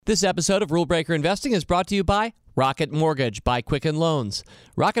This episode of Rule Breaker Investing is brought to you by Rocket Mortgage by Quicken Loans.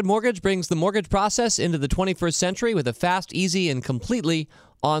 Rocket Mortgage brings the mortgage process into the 21st century with a fast, easy, and completely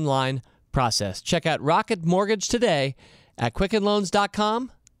online process. Check out Rocket Mortgage today at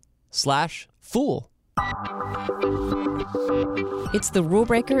quickenloans.com/fool. It's the Rule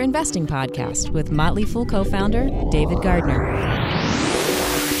Breaker Investing Podcast with Motley Fool co-founder David Gardner.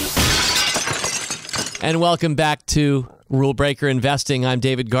 And welcome back to Rule Breaker Investing. I'm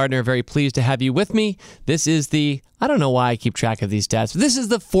David Gardner. Very pleased to have you with me. This is I don't know why I keep track of these stats, but this is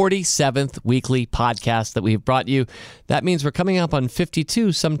the 47th weekly podcast that we've brought you. That means we're coming up on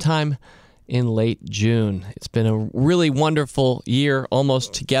 52 sometime in late June. It's been a really wonderful year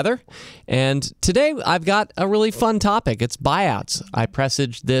almost together. And today I've got a really fun topic. It's buyouts. I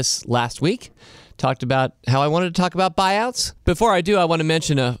presaged this last week. Talked about how I wanted to talk about buyouts. Before I do, I want to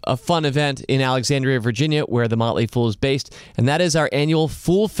mention a fun event in Alexandria, Virginia, where the Motley Fool is based, and that is our annual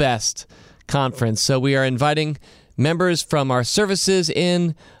Fool Fest conference. So we are inviting members from our services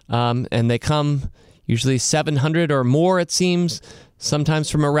in, and they come usually 700 or more, it seems,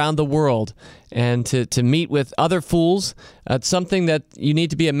 sometimes from around the world, and to meet with other fools. It's something that you need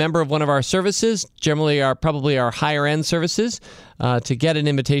to be a member of one of our services, generally probably our higher end services, to get an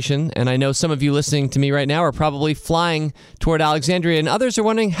invitation. And I know some of you listening to me right now are probably flying toward Alexandria, and others are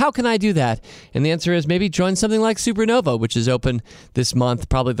wondering, how can I do that? And the answer is maybe join something like Supernova, which is open this month,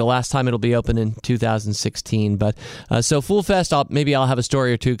 probably the last time it'll be open in 2016. But so Fool Fest, maybe I'll have a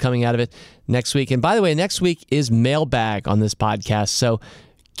story or two coming out of it next week. And by the way, next week is mailbag on this podcast. So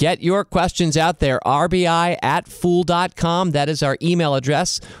get your questions out there, rbi@fool.com. That is our email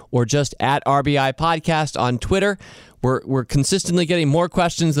address, or just at RBI Podcast on Twitter. We're consistently getting more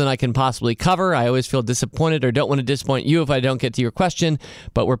questions than I can possibly cover. I always feel disappointed or don't want to disappoint you if I don't get to your question,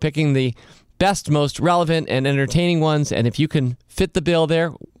 but we're picking the best, most relevant, and entertaining ones. And if you can fit the bill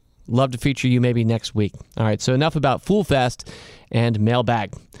there, love to feature you maybe next week. All right, so enough about Fool Fest and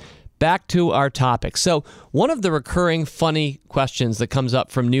mailbag. Back to our topic. So one of the recurring funny questions that comes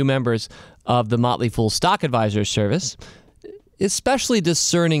up from new members of the Motley Fool Stock Advisor service, especially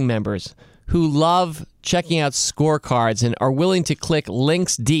discerning members who love checking out scorecards and are willing to click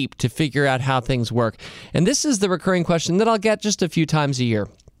links deep to figure out how things work. And this is the recurring question that I'll get just a few times a year.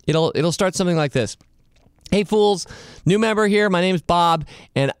 It'll start something like this. Hey, fools, new member here. My name's Bob,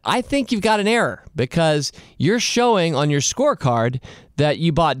 and I think you've got an error because you're showing on your scorecard that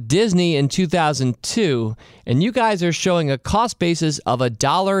you bought Disney in 2002, and you guys are showing a cost basis of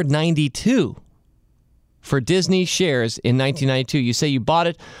 $1.92 for Disney shares in 1992. You say you bought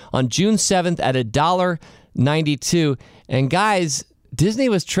it on June 7th at $1.92, and guys, Disney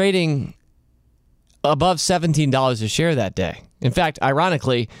was trading above $17 a share that day. In fact,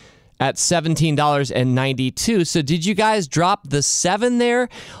 ironically, at $17.92. So did you guys drop the 7 there?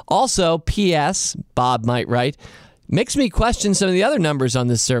 Also, P.S., Bob might write, makes me question some of the other numbers on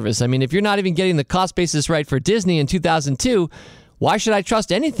this service. I mean, if you're not even getting the cost basis right for Disney in 2002, why should I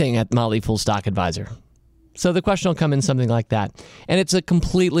trust anything at Motley Fool Stock Advisor? So the question will come in something like that. And it's a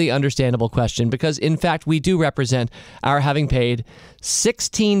completely understandable question because, in fact, we do represent our having paid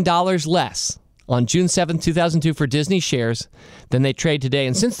 $16 less on June 7th, 2002 for Disney shares than they trade today.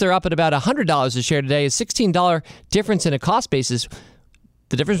 And since they're up at about $100 a share today, a $16 difference in a cost basis,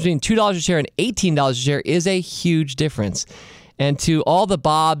 the difference between $2 a share and $18 a share is a huge difference. And to all the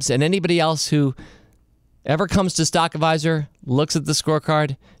Bobs and anybody else who ever comes to Stock Advisor, looks at the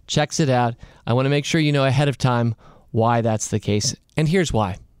scorecard, checks it out, I want to make sure you know ahead of time why that's the case. And here's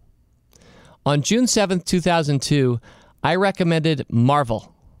why. On June 7th, 2002, I recommended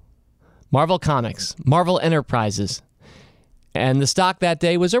Marvel Comics, Marvel Enterprises, and the stock that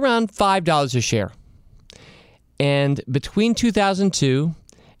day was around $5 a share. And between 2002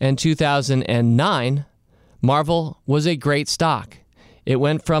 and 2009, Marvel was a great stock. It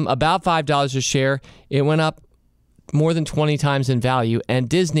went from about $5 a share, it went up more than 20 times in value, and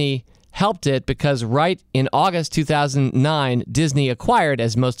Disney helped it because right in August 2009, Disney acquired,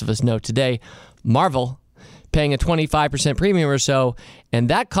 as most of us know today, Marvel, paying a 25% premium or so, and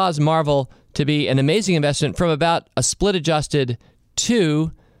that caused Marvel to be an amazing investment from about a split-adjusted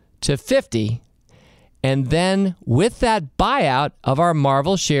 2 to 50. And then with that buyout of our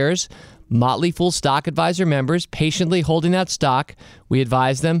Marvel shares, Motley Fool Stock Advisor members patiently holding that stock, we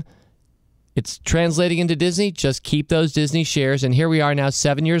advise them, it's translating into Disney, just keep those Disney shares. And here we are now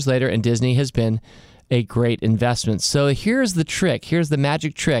 7 years later, and Disney has been a great investment. So here's the trick. Here's the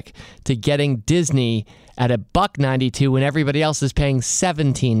magic trick to getting Disney at $1.92 when everybody else is paying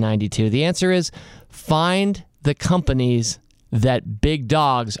 $17.92. The answer is find the companies that big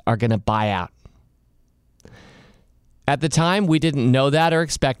dogs are going to buy out. At the time, we didn't know that or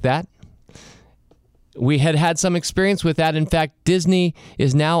expect that. We had some experience with that. In fact, Disney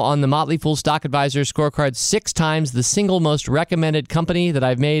is now on the Motley Fool Stock Advisor scorecard 6 times, the single most recommended company that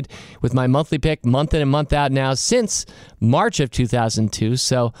I've made with my monthly pick month in and month out now since March of 2002.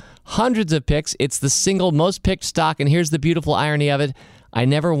 So hundreds of picks. It's the single most picked stock. And here's the beautiful irony of it. I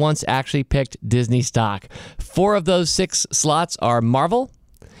never once actually picked Disney stock. 4 of those 6 slots are Marvel.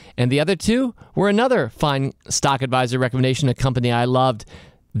 And the other 2 were another fine stock advisor recommendation, a company I loved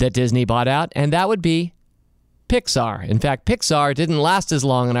that Disney bought out, and that would be Pixar. In fact, Pixar didn't last as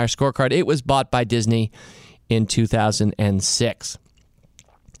long on our scorecard. It was bought by Disney in 2006.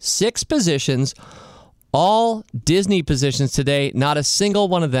 6 positions, all Disney positions today. Not a single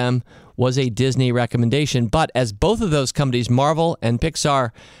one of them was a Disney recommendation. But as both of those companies, Marvel and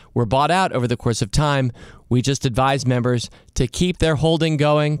Pixar, were bought out over the course of time, we just advise members to keep their holding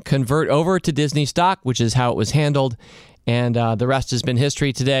going, convert over to Disney stock, which is how it was handled. And the rest has been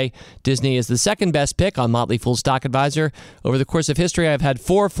history today. Disney is the second best pick on Motley Fool Stock Advisor. Over the course of history, I've had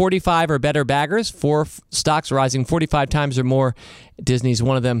 4 45 or better baggers, 4 stocks rising 45 times or more. Disney's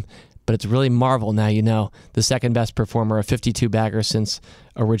one of them, but it's really Marvel now, you know, the second best performer, a 52 bagger since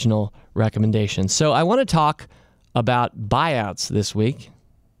original recommendation. So I want to talk about buyouts this week.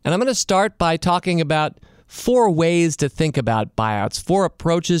 And I'm going to start by talking about 4 ways to think about buyouts, 4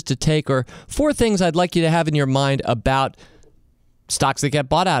 approaches to take, or 4 things I'd like you to have in your mind about stocks that get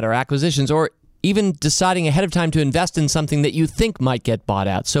bought out or acquisitions, or even deciding ahead of time to invest in something that you think might get bought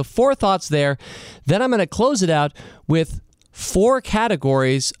out. So 4 thoughts there. Then I'm going to close it out with 4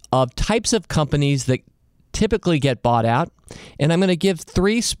 categories of types of companies that typically get bought out. And I'm going to give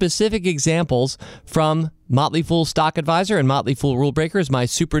 3 specific examples from Motley Fool Stock Advisor and Motley Fool Rule Breakers, my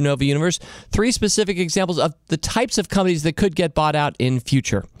supernova universe. 3 specific examples of the types of companies that could get bought out in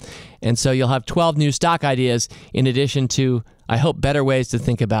future. And so you'll have 12 new stock ideas in addition to, I hope, better ways to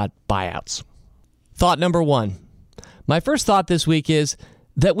think about buyouts. Thought number 1. My first thought this week is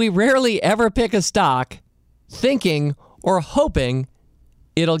that we rarely ever pick a stock thinking or hoping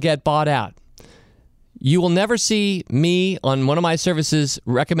it'll get bought out. You will never see me on one of my services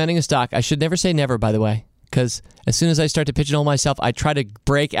recommending a stock. I should never say never, by the way, because as soon as I start to pigeonhole myself, I try to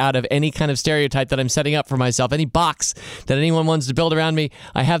break out of any kind of stereotype that I'm setting up for myself, any box that anyone wants to build around me.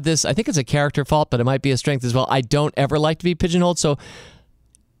 I have this, I think it's a character fault, but it might be a strength as well. I don't ever like to be pigeonholed, so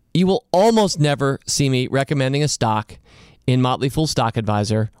you will almost never see me recommending a stock in Motley Fool Stock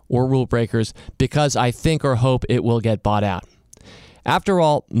Advisor or Rule Breakers because I think or hope it will get bought out. After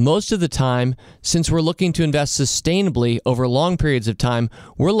all, most of the time, since we're looking to invest sustainably over long periods of time,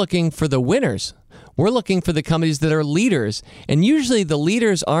 we're looking for the winners. We're looking for the companies that are leaders. And usually the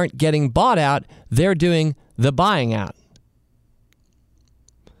leaders aren't getting bought out, they're doing the buying out.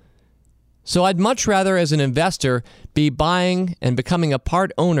 So I'd much rather, as an investor, be buying and becoming a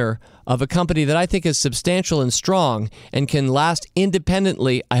part owner of a company that I think is substantial and strong and can last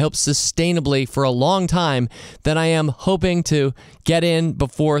independently, I hope sustainably, for a long time, than I am hoping to get in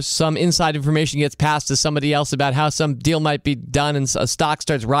before some inside information gets passed to somebody else about how some deal might be done and a stock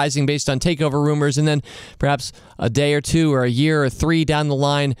starts rising based on takeover rumors, and then perhaps a day or 2 or a year or 3 down the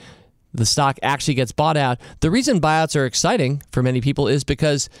line, the stock actually gets bought out. The reason buyouts are exciting for many people is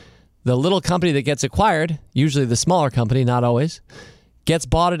because the little company that gets acquired, usually the smaller company, not always, gets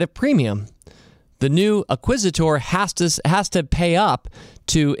bought at a premium. The new acquisitor has to pay up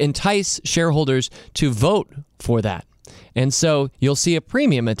to entice shareholders to vote for that. And so you'll see a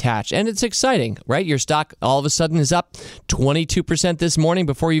premium attached, and it's exciting, right? Your stock all of a sudden is up 22% this morning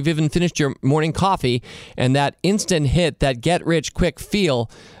before you've even finished your morning coffee, and that instant hit, that get-rich-quick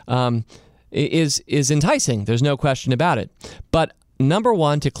feel is enticing. There's no question about it. But number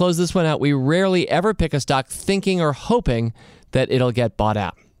 1, to close this one out, we rarely ever pick a stock thinking or hoping that it'll get bought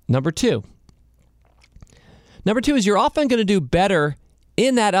out. Number 2 is you're often going to do better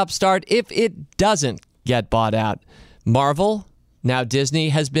in that upstart if it doesn't get bought out. Marvel, now Disney,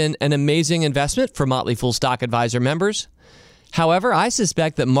 has been an amazing investment for Motley Fool Stock Advisor members. However, I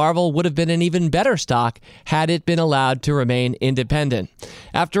suspect that Marvel would have been an even better stock had it been allowed to remain independent.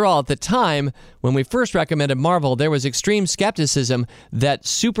 After all, at the time when we first recommended Marvel, there was extreme skepticism that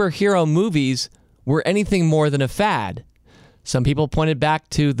superhero movies were anything more than a fad. Some people pointed back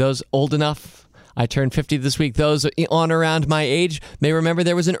to those old enough. I turned 50 this week. Those on around my age may remember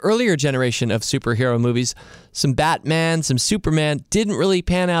there was an earlier generation of superhero movies. Some Batman, some Superman didn't really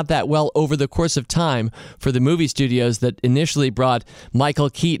pan out that well over the course of time for the movie studios that initially brought Michael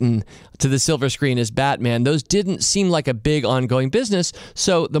Keaton to the silver screen as Batman. Those didn't seem like a big ongoing business,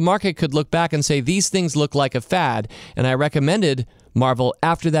 so the market could look back and say these things look like a fad, and I recommended Marvel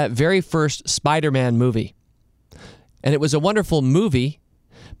after that very first Spider-Man movie. and it was a wonderful movie.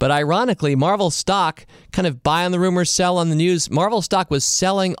 But ironically, Marvel stock, kind of buy on the rumor, sell on the news, Marvel stock was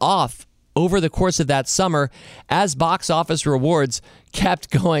selling off over the course of that summer as box office rewards kept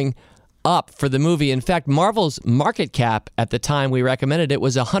going up for the movie. In fact, Marvel's market cap at the time we recommended it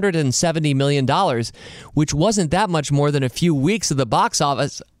was $170 million, which wasn't that much more than a few weeks of the box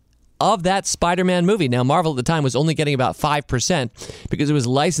office of that Spider-Man movie. Now, Marvel at the time was only getting about 5% because it was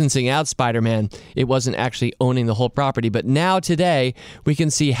licensing out Spider-Man. It wasn't actually owning the whole property. But now today, we can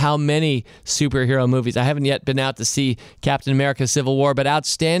see how many superhero movies. I haven't yet been out to see Captain America Civil War, but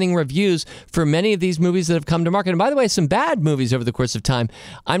outstanding reviews for many of these movies that have come to market. And by the way, some bad movies over the course of time.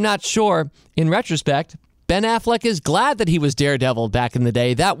 I'm not sure, in retrospect, Ben Affleck is glad that he was Daredevil back in the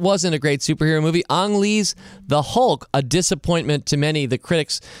day. That wasn't a great superhero movie. Ang Lee's The Hulk, a disappointment to many. The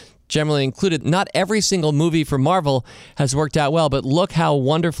critics generally included. Not every single movie for Marvel has worked out well, but look how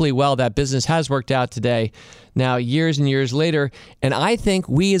wonderfully well that business has worked out today, now years and years later. And I think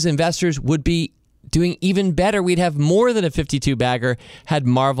we as investors would be doing even better. We'd have more than a 52-bagger had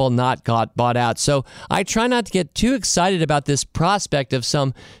Marvel not got bought out. So I try not to get too excited about this prospect of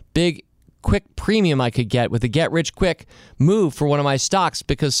some big quick premium I could get with a get-rich-quick move for one of my stocks,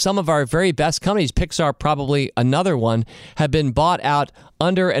 because some of our very best companies, Pixar probably another one, have been bought out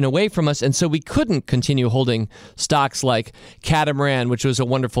under and away from us, and so we couldn't continue holding stocks like Catamaran, which was a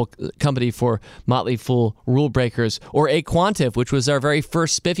wonderful company for Motley Fool rule breakers, or Aquantive, which was our very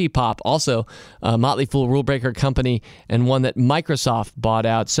first spiffy pop, also a Motley Fool rule breaker company, and one that Microsoft bought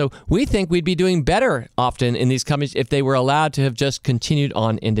out. So we think we'd be doing better often in these companies if they were allowed to have just continued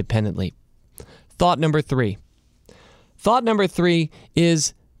on independently. Thought number three. Thought number three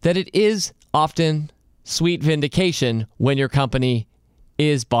is that it is often sweet vindication when your company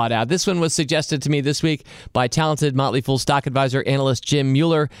is bought out. This one was suggested to me this week by talented Motley Fool stock advisor analyst Jim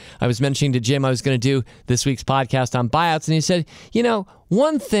Mueller. I was mentioning to Jim I was going to do this week's podcast on buyouts, and he said, you know,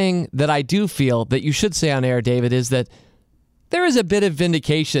 one thing that I do feel that you should say on air, David, is that there is a bit of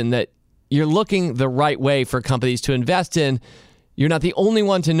vindication that you're looking the right way for companies to invest in. You're not the only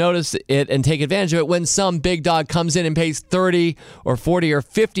one to notice it and take advantage of it when some big dog comes in and pays 30 or 40 or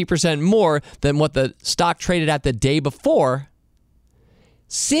 50% more than what the stock traded at the day before,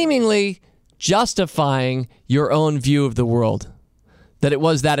 seemingly justifying your own view of the world, that it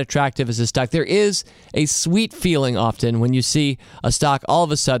was that attractive as a stock. There is a sweet feeling often when you see a stock all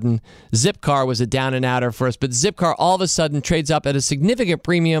of a sudden. Zipcar was a down and outer for us, but Zipcar all of a sudden trades up at a significant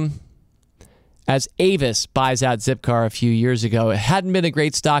premium as Avis buys out Zipcar a few years ago. It hadn't been a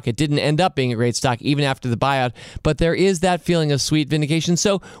great stock. It didn't end up being a great stock even after the buyout, but there is that feeling of sweet vindication.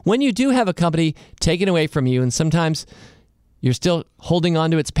 So when you do have a company taken away from you, and sometimes you're still holding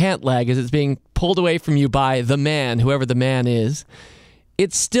onto its pant leg as it's being pulled away from you by the man, whoever the man is,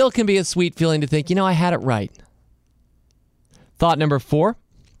 it still can be a sweet feeling to think, you know, I had it right. Thought number four.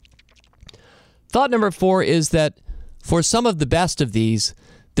 Thought number four is that for some of the best of these,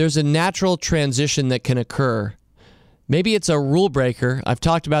 there's a natural transition that can occur. Maybe it's a rule breaker. I've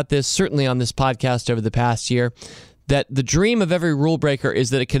talked about this certainly on this podcast over the past year, that the dream of every rule breaker is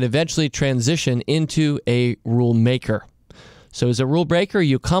that it can eventually transition into a rule maker. So as a rule breaker,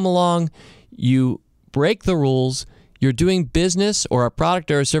 you come along, you break the rules, you're doing business or a product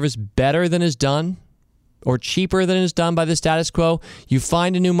or a service better than is done or cheaper than is done by the status quo. You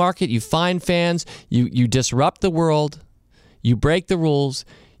find a new market, you find fans, you disrupt the world, you break the rules,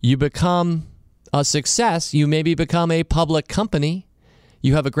 you become a success, you maybe become a public company,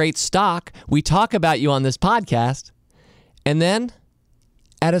 you have a great stock, we talk about you on this podcast, and then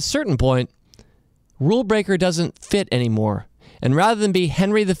at a certain point, rule breaker doesn't fit anymore. And rather than be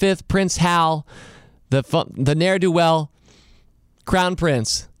Henry V, Prince Hal, the ne'er-do-well crown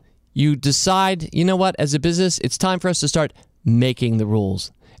prince, you decide, you know what, as a business, it's time for us to start making the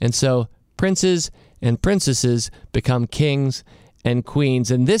rules. And so princes and princesses become kings and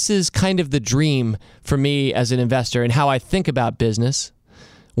queens. And this is kind of the dream for me as an investor and how I think about business.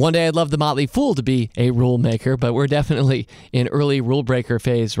 One day I'd love the Motley Fool to be a rule maker, but we're definitely in early rule breaker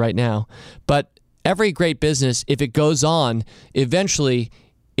phase right now. But every great business, if it goes on, eventually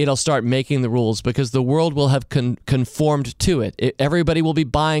it'll start making the rules because the world will have conformed to it. Everybody will be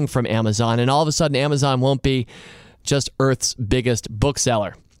buying from Amazon, and all of a sudden Amazon won't be just Earth's biggest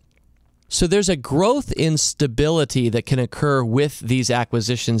bookseller. So there's a growth in stability that can occur with these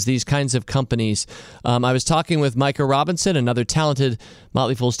acquisitions, these kinds of companies. I was talking with Micah Robinson, another talented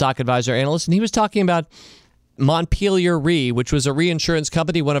Motley Fool stock advisor analyst, and he was talking about Montpelier Re, which was a reinsurance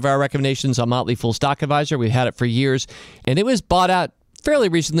company, one of our recommendations on Motley Fool Stock Advisor. We've had it for years, and it was bought out fairly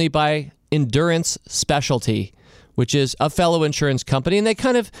recently by Endurance Specialty, which is a fellow insurance company. And they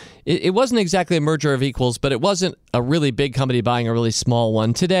it wasn't exactly a merger of equals, but it wasn't a really big company buying a really small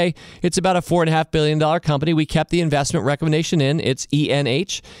one. Today, it's about a $4.5 billion company. We kept the investment recommendation in. It's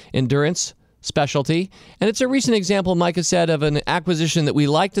ENH, Endurance Specialty. And it's a recent example, Micah said, of an acquisition that we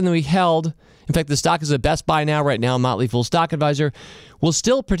liked and that we held. In fact, the stock is a best buy now right now. Motley Fool Stock Advisor will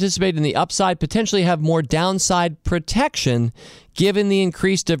still participate in the upside, potentially have more downside protection given the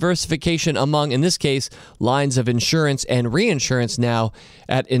increased diversification among, in this case, lines of insurance and reinsurance now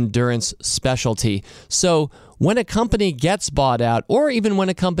at Endurance Specialty. So when a company gets bought out, or even when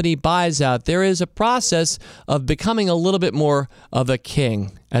a company buys out, there is a process of becoming a little bit more of a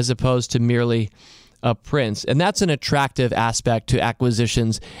king as opposed to merely a prince. And that's an attractive aspect to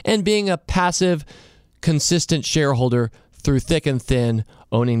acquisitions and being a passive, consistent shareholder through thick and thin,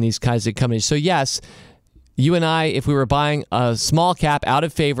 owning these kinds of companies. So yes, you and I, if we were buying a small cap out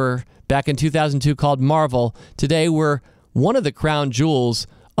of favor back in 2002 called Marvel, today we're one of the crown jewels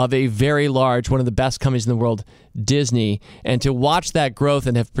of a very large, one of the best companies in the world, Disney. And to watch that growth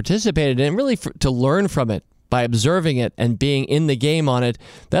and have participated in it, and really to learn from it by observing it and being in the game on it,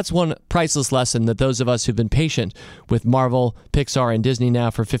 that's one priceless lesson that those of us who've been patient with Marvel, Pixar, and Disney now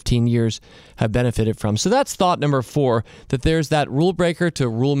for 15 years have benefited from. So that's thought number 4, that there's that rule breaker to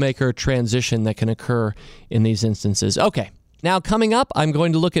rule maker transition that can occur in these instances. Okay, now coming up, I'm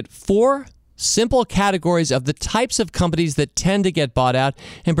going to look at 4 simple categories of the types of companies that tend to get bought out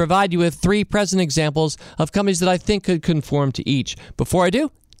and provide you with 3 present examples of companies that I think could conform to each. Before I do,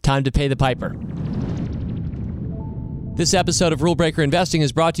 time to pay the piper. This episode of Rule Breaker Investing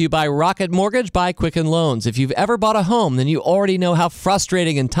is brought to you by Rocket Mortgage by Quicken Loans. If you've ever bought a home, then you already know how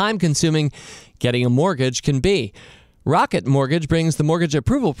frustrating and time-consuming getting a mortgage can be. Rocket Mortgage brings the mortgage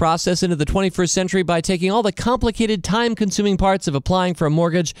approval process into the 21st century by taking all the complicated, time-consuming parts of applying for a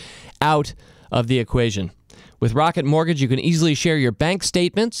mortgage out of the equation. With Rocket Mortgage, you can easily share your bank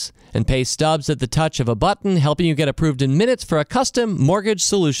statements and pay stubs at the touch of a button, helping you get approved in minutes for a custom mortgage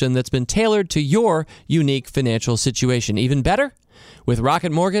solution that's been tailored to your unique financial situation. Even better, with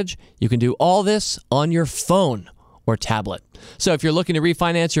Rocket Mortgage, you can do all this on your phone or tablet. So if you're looking to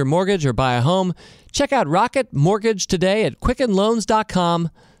refinance your mortgage or buy a home, check out Rocket Mortgage today at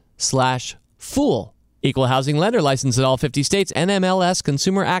quickenloans.com/fool. Equal housing lender, licensed in all 50 states,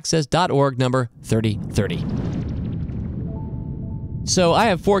 NMLSconsumeraccess.org, number 3030. So I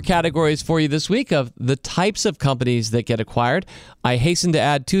have 4 categories for you this week of the types of companies that get acquired. I hasten to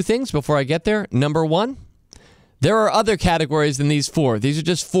add 2 things before I get there. Number 1, there are other categories than these 4. These are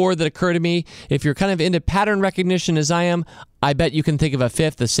just 4 that occur to me. If you're kind of into pattern recognition as I am, I bet you can think of a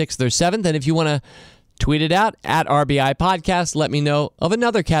 5th, a 6th, or 7th. And if you want to tweet it out at RBI Podcast, let me know of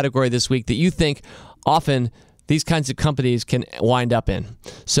another category this week that you think often these kinds of companies can wind up in.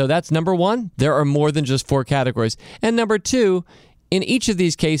 So that's number 1. There are more than just 4 categories. And number 2, in each of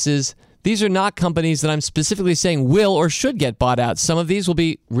these cases, these are not companies that I'm specifically saying will or should get bought out. Some of these will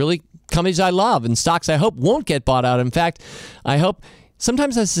be really companies I love and stocks I hope won't get bought out. In fact, I hope...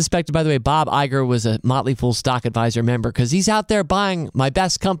 Sometimes I suspect, by the way, Bob Iger was a Motley Fool Stock Advisor member because he's out there buying my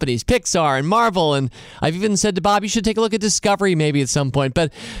best companies, Pixar and Marvel. And I've even said to Bob, you should take a look at Discovery maybe at some point.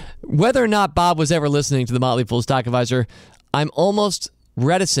 But whether or not Bob was ever listening to the Motley Fool Stock Advisor, I'm almost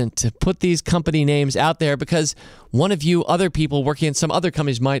reticent to put these company names out there because one of you other people working in some other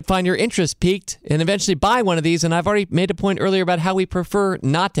companies might find your interest piqued and eventually buy one of these. And I've already made a point earlier about how we prefer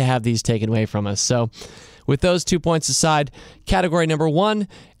not to have these taken away from us. So with those 2 points aside, category number 1,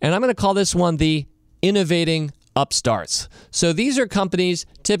 and I'm going to call this one the innovating upstarts. So these are companies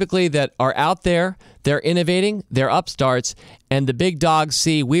typically that are out there, they're innovating, they're upstarts, and the big dogs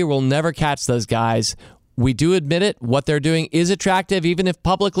see we will never catch those guys. We do admit it, what they're doing is attractive, even if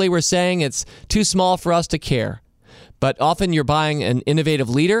publicly we're saying it's too small for us to care. But often you're buying an innovative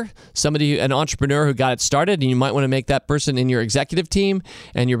leader, an entrepreneur who got it started, and you might want to make that person in your executive team,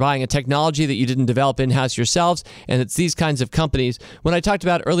 and you're buying a technology that you didn't develop in-house yourselves, and it's these kinds of companies. When I talked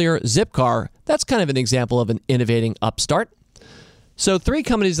about earlier Zipcar, that's kind of an example of an innovating upstart. So 3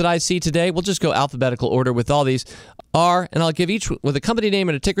 companies that I see today, we'll just go alphabetical order with all these, are, and I'll give each with a company name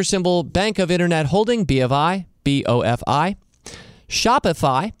and a ticker symbol, Bank of Internet Holding, BFI, BOFI,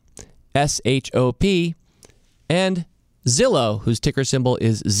 Shopify, SHOP, and Zillow, whose ticker symbol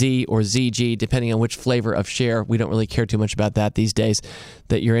is Z or ZG, depending on which flavor of share. We don't really care too much about that these days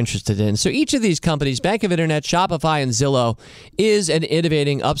that you're interested in. So each of these companies, Bank of Internet, Shopify, and Zillow, is an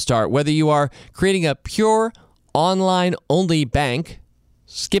innovating upstart. Whether you are creating a pure online-only bank,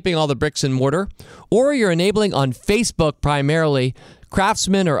 skipping all the bricks and mortar, or you're enabling on Facebook primarily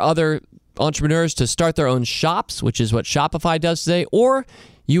craftsmen or other entrepreneurs to start their own shops, which is what Shopify does today, or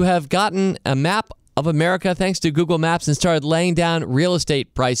you have gotten a map of America thanks to Google Maps and started laying down real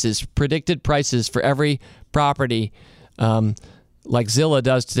estate prices, predicted prices for every property, like Zillow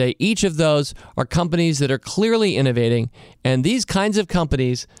does today. Each of those are companies that are clearly innovating, and these kinds of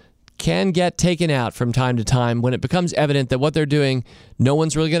companies can get taken out from time to time when it becomes evident that what they're doing, no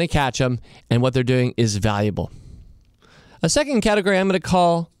one's really going to catch them, and what they're doing is valuable. A second category I'm going to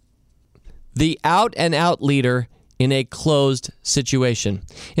call the out-and-out leader in a closed situation.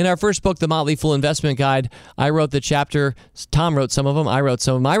 In our first book, The Motley Fool Investment Guide, I wrote the chapter, Tom wrote some of them, I wrote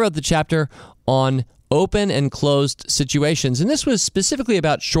some of them. I wrote the chapter on open and closed situations. And this was specifically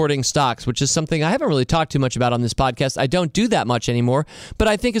about shorting stocks, which is something I haven't really talked too much about on this podcast. I don't do that much anymore, but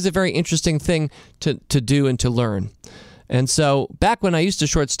I think is a very interesting thing to do and to learn. And so back when I used to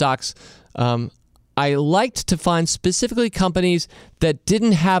short stocks, I liked to find specifically companies that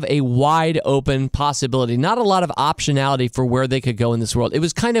didn't have a wide open possibility, not a lot of optionality for where they could go in this world. It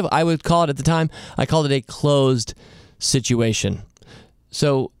was kind of, I would call it at the time, I called it a closed situation.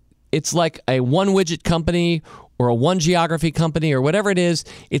 So it's like a one widget company or a one geography company or whatever it is.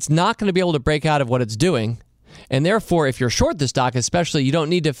 It's not going to be able to break out of what it's doing. And therefore, if you're short the stock especially, you don't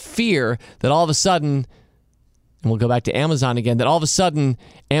need to fear that all of a sudden, and we'll go back to Amazon again, that all of a sudden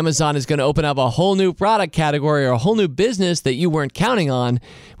Amazon is going to open up a whole new product category or a whole new business that you weren't counting on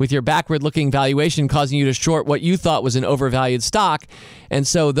with your backward-looking valuation causing you to short what you thought was an overvalued stock. And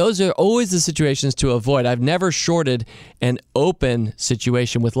so those are always the situations to avoid. I've never shorted an open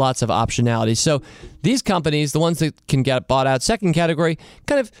situation with lots of optionality. So these companies, the ones that can get bought out, second category,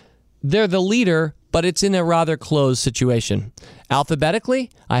 kind of, they're the leader, but it's in a rather closed situation.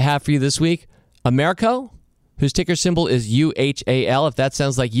 Alphabetically, I have for you this week, Americo, whose ticker symbol is UHAL. If that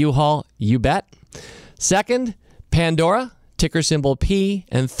sounds like U-Haul, you bet. Second, Pandora, ticker symbol P.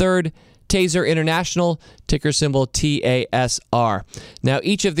 And third, Taser International, ticker symbol TASR. Now,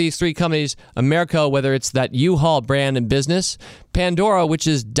 each of these three companies, Americo, whether it's that U-Haul brand and business, Pandora, which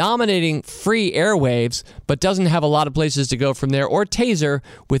is dominating free airwaves, but doesn't have a lot of places to go from there, or Taser,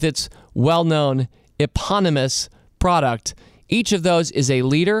 with its well-known eponymous product. Each of those is a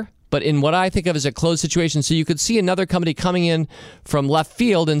leader, but in what I think of as a closed situation. So you could see another company coming in from left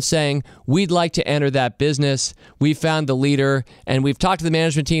field and saying, we'd like to enter that business. We found the leader, and we've talked to the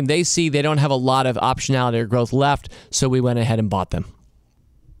management team. They see they don't have a lot of optionality or growth left, so we went ahead and bought them.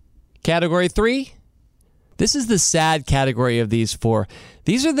 Category 3. This is the sad category of these four.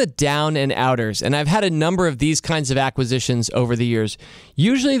 These are the down and outers, and I've had a number of these kinds of acquisitions over the years.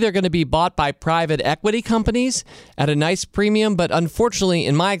 Usually they're going to be bought by private equity companies at a nice premium, but unfortunately,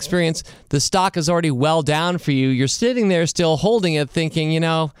 in my experience, the stock is already well down for you. You're sitting there still holding it thinking,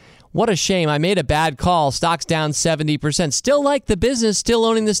 what a shame. I made a bad call. Stock's down 70%. Still like the business, still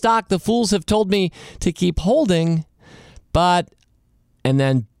owning the stock. The fools have told me to keep holding, and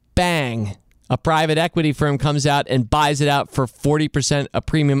then bang, a private equity firm comes out and buys it out for 40% a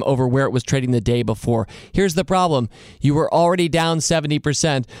premium over where it was trading the day before. Here's the problem. You were already down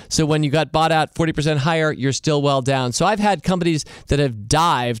 70%. So when you got bought out 40% higher, you're still well down. So I've had companies that have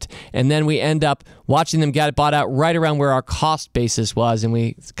dived, and then we end up watching them get bought out right around where our cost basis was. And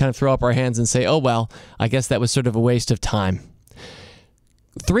we kind of throw up our hands and say, oh, well, I guess that was sort of a waste of time.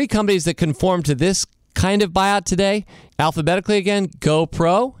 Three companies that conform to this kind of buyout today, alphabetically again,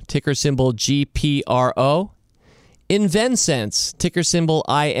 GoPro, ticker symbol GPRO, InvenSense, ticker symbol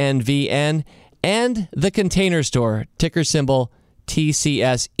INVN, and The Container Store, ticker symbol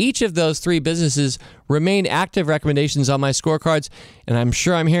TCS. Each of those three businesses remain active recommendations on my scorecards, and I'm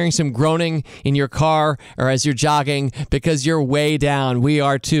sure I'm hearing some groaning in your car or as you're jogging because you're way down. We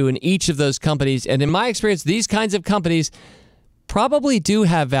are too in each of those companies, and in my experience, these kinds of companies probably do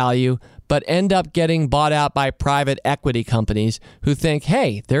have value, but end up getting bought out by private equity companies who think,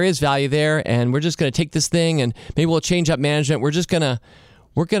 hey, there is value there, and we're just going to take this thing, and maybe we'll change up management. We're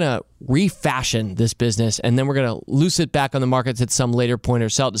going to refashion this business, and then we're going to loose it back on the markets at some later point or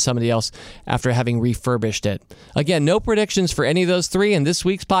sell it to somebody else after having refurbished it. Again, no predictions for any of those three, and this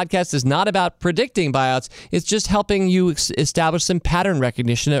week's podcast is not about predicting buyouts. It's just helping you establish some pattern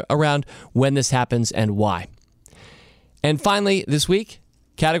recognition around when this happens and why. And finally, this week,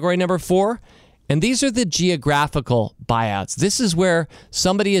 category number 4, and these are the geographical buyouts. This is where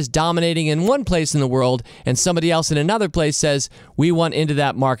somebody is dominating in one place in the world and somebody else in another place says, we want into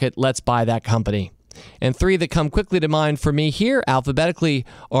that market, let's buy that company. And 3 that come quickly to mind for me here, alphabetically,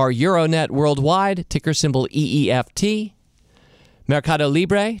 are Euronet Worldwide, ticker symbol EEFT, Mercado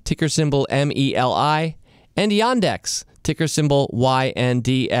Libre, ticker symbol MELI, and Yandex, ticker symbol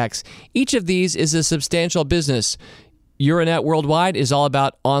YNDX. Each of these is a substantial business. Euronet Worldwide is all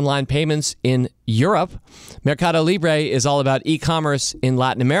about online payments in Europe. Mercado Libre is all about e-commerce in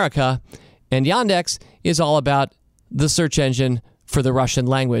Latin America. And Yandex is all about the search engine for the Russian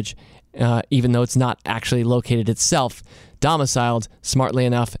language, even though it's not actually located itself, domiciled, smartly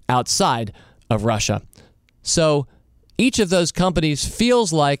enough, outside of Russia. So each of those companies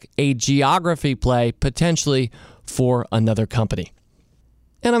feels like a geography play potentially for another company.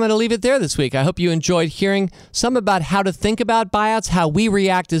 And I'm going to leave it there this week. I hope you enjoyed hearing some about how to think about buyouts, how we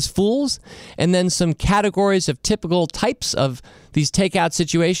react as fools, and then some categories of typical types of these takeout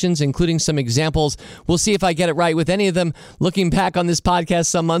situations, including some examples. We'll see if I get it right with any of them. Looking back on this podcast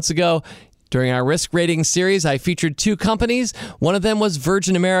some months ago, during our risk rating series, I featured 2 companies. One of them was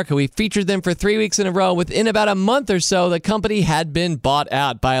Virgin America. We featured them for 3 weeks in a row. Within about a month or so, the company had been bought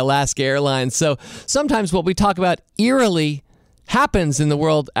out by Alaska Airlines. So sometimes what we talk about eerily happens in the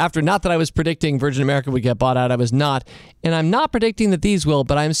world after. Not that I was predicting Virgin America would get bought out. I was not. And I'm not predicting that these will,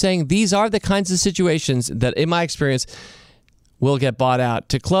 but I'm saying these are the kinds of situations that, in my experience, will get bought out.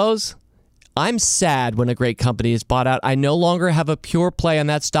 To close, I'm sad when a great company is bought out. I no longer have a pure play on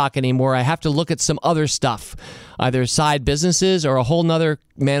that stock anymore. I have to look at some other stuff, either side businesses or a whole nother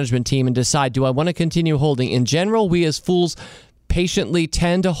management team, and decide, do I want to continue holding? In general, we as fools patiently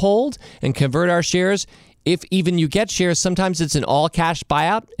tend to hold and convert our shares. If even you get shares, sometimes it's an all-cash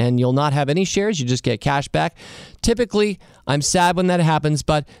buyout, and you'll not have any shares. You just get cash back. Typically, I'm sad when that happens,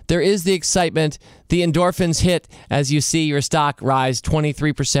 but there is the excitement. The endorphins hit as you see your stock rise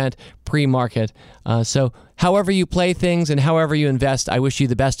 23% pre-market. So however you play things and however you invest, I wish you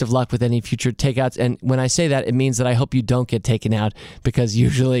the best of luck with any future takeouts. And when I say that, it means that I hope you don't get taken out, because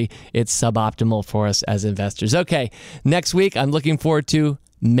usually it's suboptimal for us as investors. Okay, next week, I'm looking forward to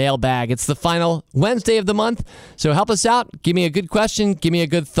Mailbag. It's the final Wednesday of the month, so help us out. Give me a good question. Give me a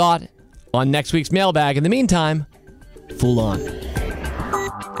good thought on next week's Mailbag. In the meantime, Fool on.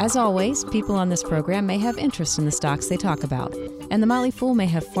 As always, people on this program may have interest in the stocks they talk about, and the Motley Fool may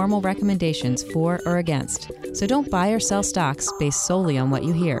have formal recommendations for or against. So don't buy or sell stocks based solely on what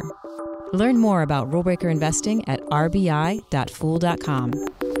you hear. Learn more about rule breaker investing at rbi.fool.com.